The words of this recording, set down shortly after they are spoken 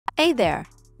Hey there!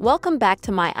 Welcome back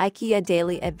to my IKEA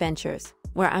Daily Adventures,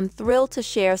 where I'm thrilled to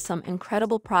share some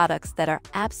incredible products that are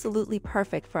absolutely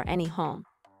perfect for any home.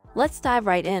 Let's dive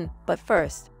right in, but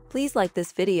first, please like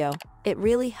this video, it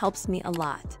really helps me a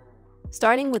lot.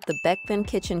 Starting with the Beckfin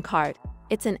kitchen cart,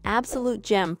 it's an absolute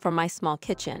gem for my small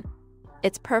kitchen.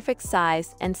 Its perfect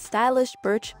size and stylish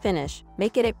birch finish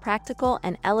make it a practical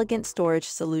and elegant storage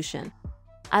solution.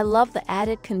 I love the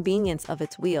added convenience of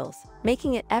its wheels,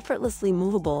 making it effortlessly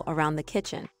movable around the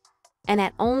kitchen. And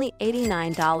at only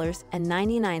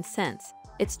 $89.99,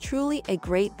 it's truly a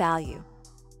great value.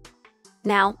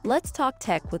 Now, let's talk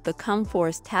tech with the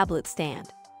Comforce tablet stand.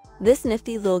 This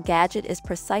nifty little gadget is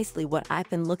precisely what I've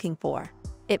been looking for.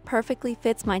 It perfectly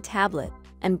fits my tablet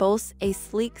and boasts a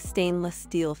sleek stainless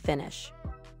steel finish.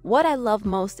 What I love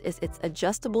most is its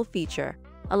adjustable feature,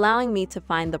 allowing me to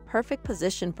find the perfect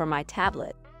position for my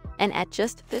tablet. And at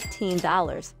just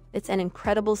 $15, it's an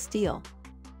incredible steal.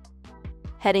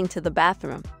 Heading to the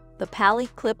bathroom, the Pally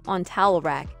clip-on towel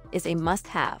rack is a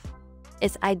must-have.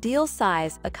 Its ideal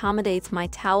size accommodates my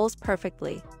towels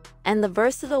perfectly, and the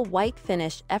versatile white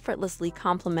finish effortlessly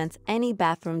complements any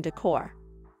bathroom decor.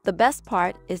 The best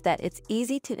part is that it's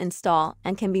easy to install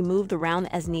and can be moved around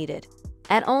as needed.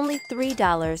 At only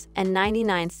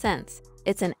 $3.99,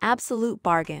 it's an absolute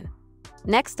bargain.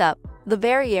 Next up, the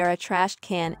Verriera trash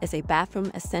can is a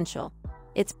bathroom essential.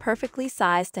 It's perfectly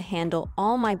sized to handle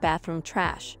all my bathroom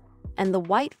trash, and the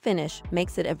white finish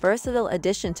makes it a versatile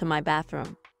addition to my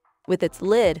bathroom. With its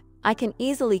lid, I can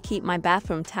easily keep my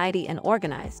bathroom tidy and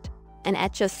organized, and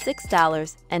at just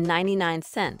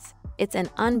 $6.99, it's an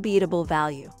unbeatable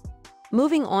value.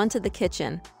 Moving on to the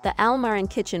kitchen, the Almarin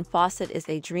kitchen faucet is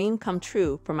a dream come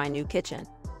true for my new kitchen.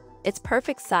 Its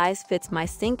perfect size fits my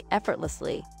sink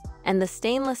effortlessly, and the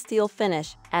stainless steel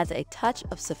finish adds a touch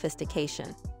of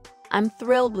sophistication. I'm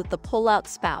thrilled with the pull-out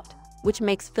spout, which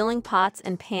makes filling pots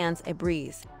and pans a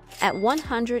breeze. At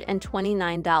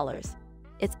 $129,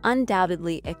 it's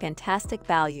undoubtedly a fantastic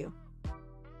value.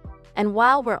 And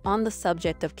while we're on the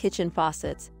subject of kitchen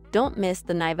faucets, don't miss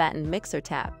the Nivatin mixer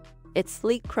tab. Its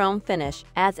sleek chrome finish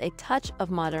adds a touch of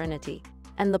modernity,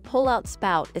 and the pull-out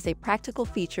spout is a practical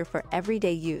feature for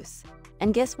everyday use.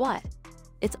 And guess what?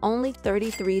 It's only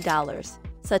 $33,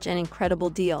 such an incredible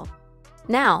deal.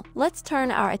 Now, let's turn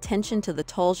our attention to the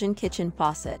Toljan kitchen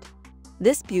faucet.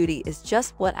 This beauty is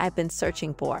just what I've been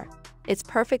searching for. Its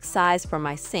perfect size for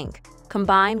my sink,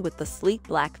 combined with the sleek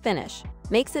black finish,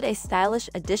 makes it a stylish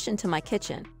addition to my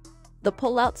kitchen. The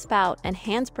pull-out spout and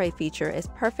handspray feature is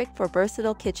perfect for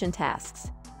versatile kitchen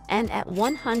tasks. And at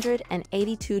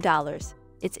 $182,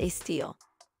 it's a steal.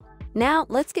 Now,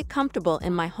 let's get comfortable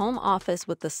in my home office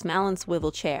with the Smallin swivel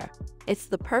chair. It's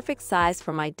the perfect size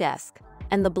for my desk,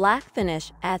 and the black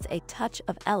finish adds a touch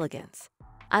of elegance.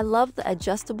 I love the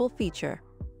adjustable feature,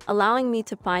 allowing me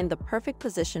to find the perfect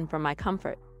position for my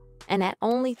comfort. And at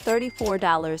only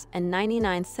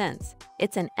 $34.99,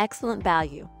 it's an excellent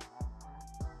value.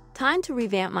 Time to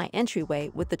revamp my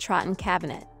entryway with the Troughton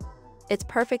cabinet. Its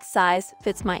perfect size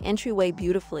fits my entryway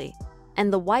beautifully,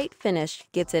 and the white finish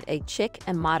gives it a chic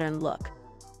and modern look.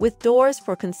 With doors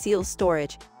for concealed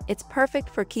storage, it's perfect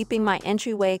for keeping my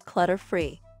entryway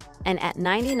clutter-free. And at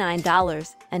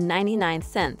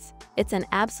 $99.99, it's an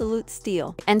absolute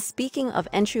steal. And speaking of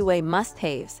entryway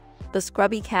must-haves, the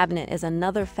Scrubby cabinet is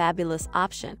another fabulous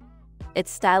option.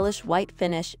 Its stylish white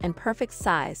finish and perfect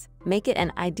size make it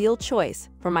an ideal choice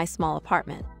for my small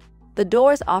apartment. The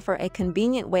doors offer a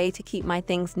convenient way to keep my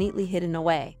things neatly hidden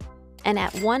away. And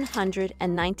at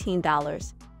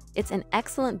 $119, it's an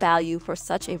excellent value for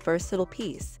such a versatile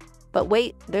piece. But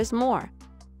wait, there's more.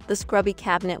 The Scrubby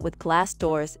cabinet with glass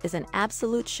doors is an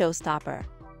absolute showstopper.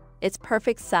 Its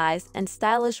perfect size and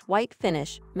stylish white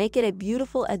finish make it a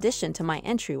beautiful addition to my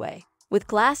entryway. With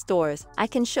glass doors, I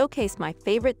can showcase my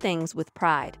favorite things with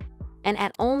pride. And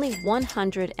at only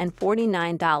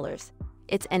 $149,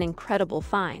 it's an incredible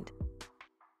find.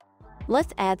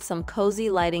 Let's add some cozy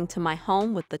lighting to my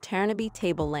home with the Trendy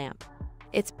table lamp.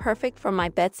 It's perfect for my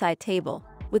bedside table,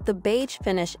 with the beige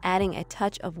finish adding a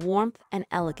touch of warmth and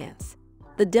elegance.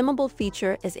 The dimmable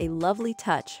feature is a lovely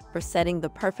touch for setting the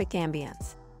perfect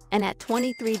ambience. And at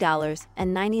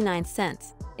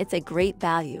 $23.99, it's a great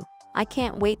value. I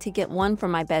can't wait to get one for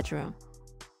my bedroom.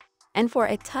 And for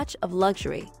a touch of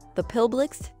luxury, the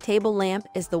Pilblix table lamp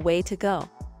is the way to go.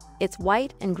 Its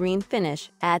white and green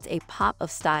finish adds a pop of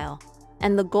style,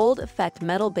 and the gold effect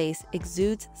metal base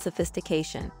exudes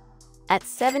sophistication. At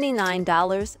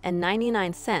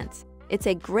 $79.99, it's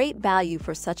a great value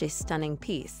for such a stunning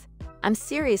piece. I'm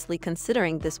seriously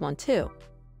considering this one too.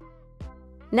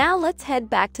 Now let's head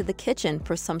back to the kitchen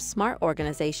for some smart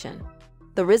organization.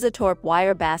 The Risatorp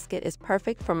wire basket is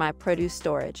perfect for my produce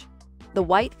storage. The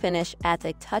white finish adds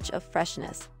a touch of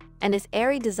freshness, and its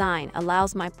airy design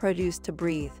allows my produce to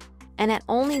breathe. And at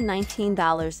only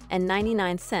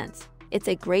 $19.99, it's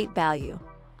a great value.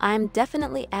 I'm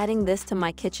definitely adding this to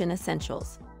my kitchen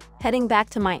essentials. Heading back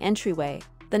to my entryway,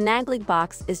 the Naglig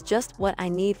box is just what I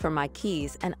need for my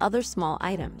keys and other small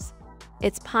items.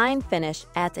 Its pine finish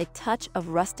adds a touch of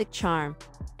rustic charm,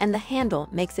 and the handle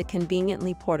makes it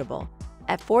conveniently portable.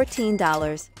 At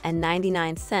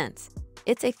 $14.99,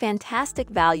 it's a fantastic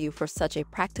value for such a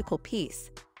practical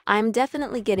piece. I'm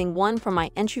definitely getting one for my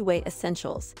entryway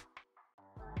essentials.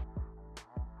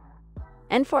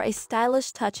 And for a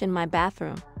stylish touch in my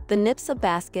bathroom, the Nipsa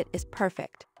basket is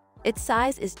perfect. Its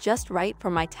size is just right for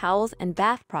my towels and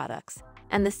bath products,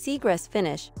 and the seagrass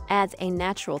finish adds a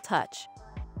natural touch.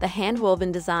 The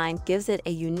hand-woven design gives it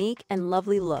a unique and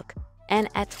lovely look, and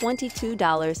at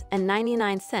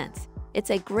 $22.99, it's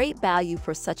a great value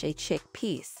for such a chic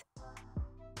piece.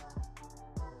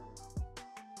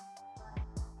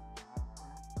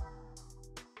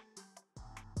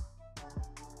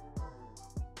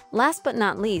 Last but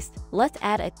not least, let's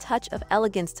add a touch of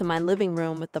elegance to my living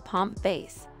room with the pomp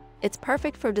vase. It's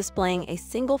perfect for displaying a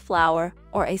single flower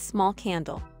or a small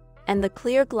candle, and the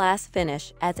clear glass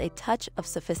finish adds a touch of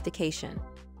sophistication.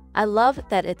 I love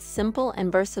that it's simple and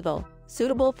versatile,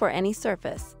 suitable for any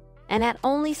surface. And at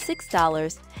only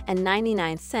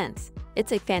 $6.99,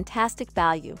 it's a fantastic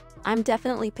value. I'm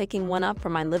definitely picking one up for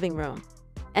my living room.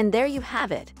 And there you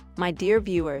have it, my dear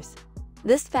viewers.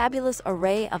 This fabulous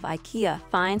array of IKEA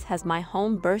finds has my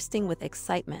home bursting with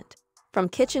excitement. From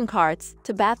kitchen carts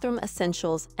to bathroom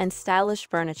essentials and stylish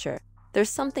furniture, there's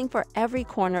something for every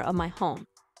corner of my home.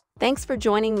 Thanks for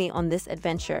joining me on this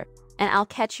adventure, and I'll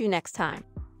catch you next time.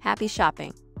 Happy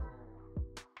shopping!